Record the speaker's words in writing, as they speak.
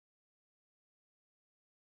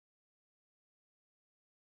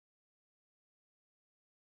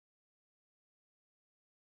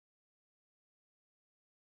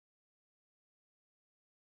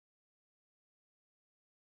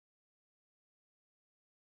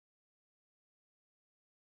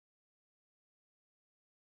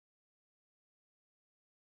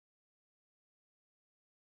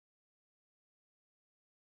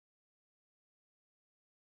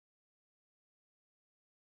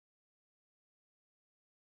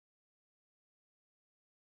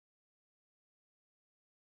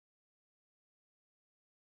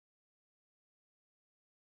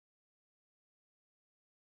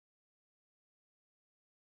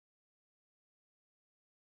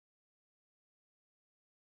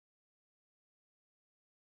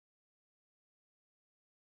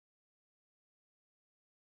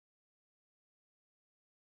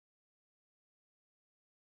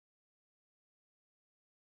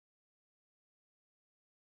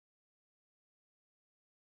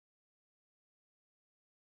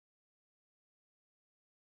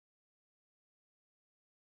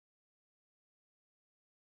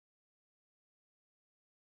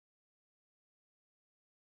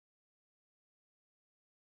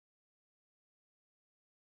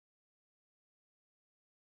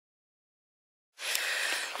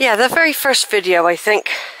Yeah, the very first video, I think,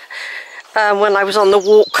 when I was on the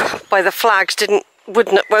walk by the flags,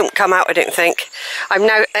 won't come out, I don't think. I'm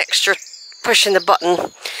now extra pushing the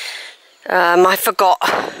button. I forgot.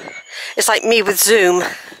 It's like me with Zoom.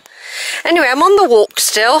 Anyway, I'm on the walk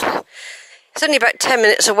still. It's only about 10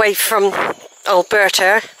 minutes away from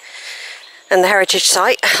Alberta and the heritage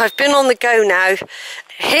site. I've been on the go now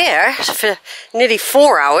here for nearly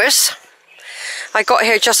 4 hours. I got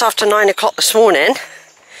here just after 9 o'clock this morning.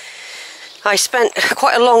 I spent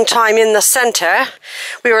quite a long time in the centre.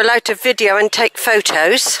 We were allowed to video and take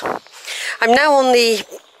photos. I'm now on the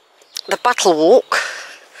battle walk.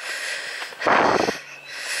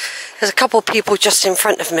 There's a couple of people just in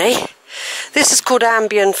front of me. This is called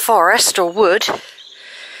Ambion Forest or Wood. You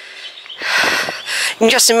can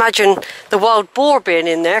just imagine the wild boar being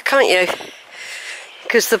in there, can't you?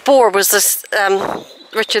 Because the boar was this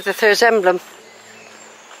Richard III's emblem.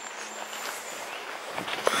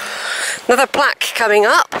 Another plaque coming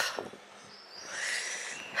up.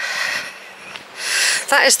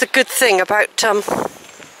 That is the good thing about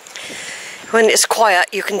when it's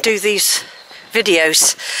quiet, you can do these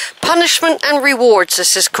videos. Punishment and Rewards,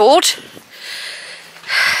 this is called.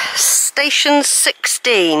 Station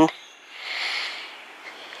 16.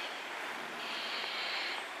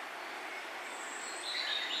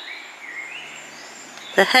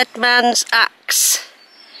 The headman's axe.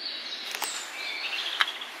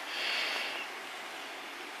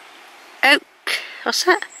 Oak, what's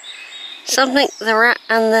that? Something, the rat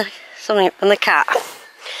and the cat.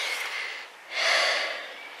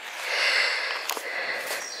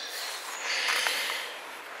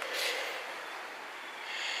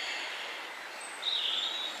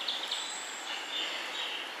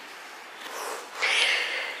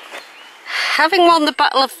 Having won the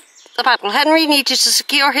battle, Henry needed to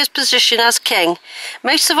secure his position as king.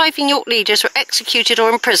 Most surviving York leaders were executed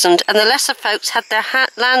or imprisoned, and the lesser folks had their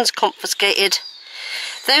lands confiscated.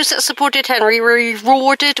 Those that supported Henry were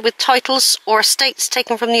rewarded with titles or estates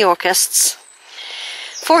taken from the Yorkists.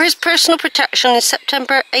 For his personal protection, in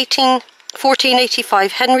September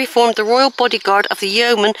 1485, Henry formed the royal bodyguard of the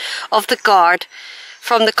yeomen of the guard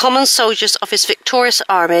from the common soldiers of his victorious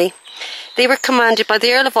army. They were commanded by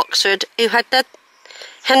the Earl of Oxford, who had led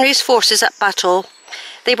Henry's forces at battle.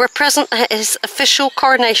 They were present at his official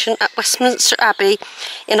coronation at Westminster Abbey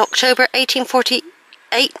in October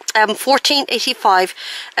 1485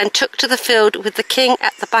 and took to the field with the king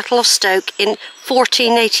at the Battle of Stoke in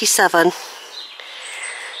 1487.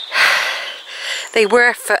 They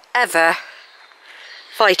were forever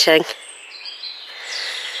fighting.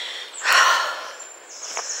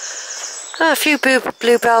 A few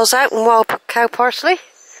bluebells out and wild cow parsley.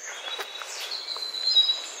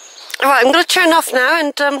 Right, I'm going to turn off now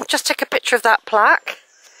and just take a picture of that plaque.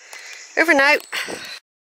 Over and out.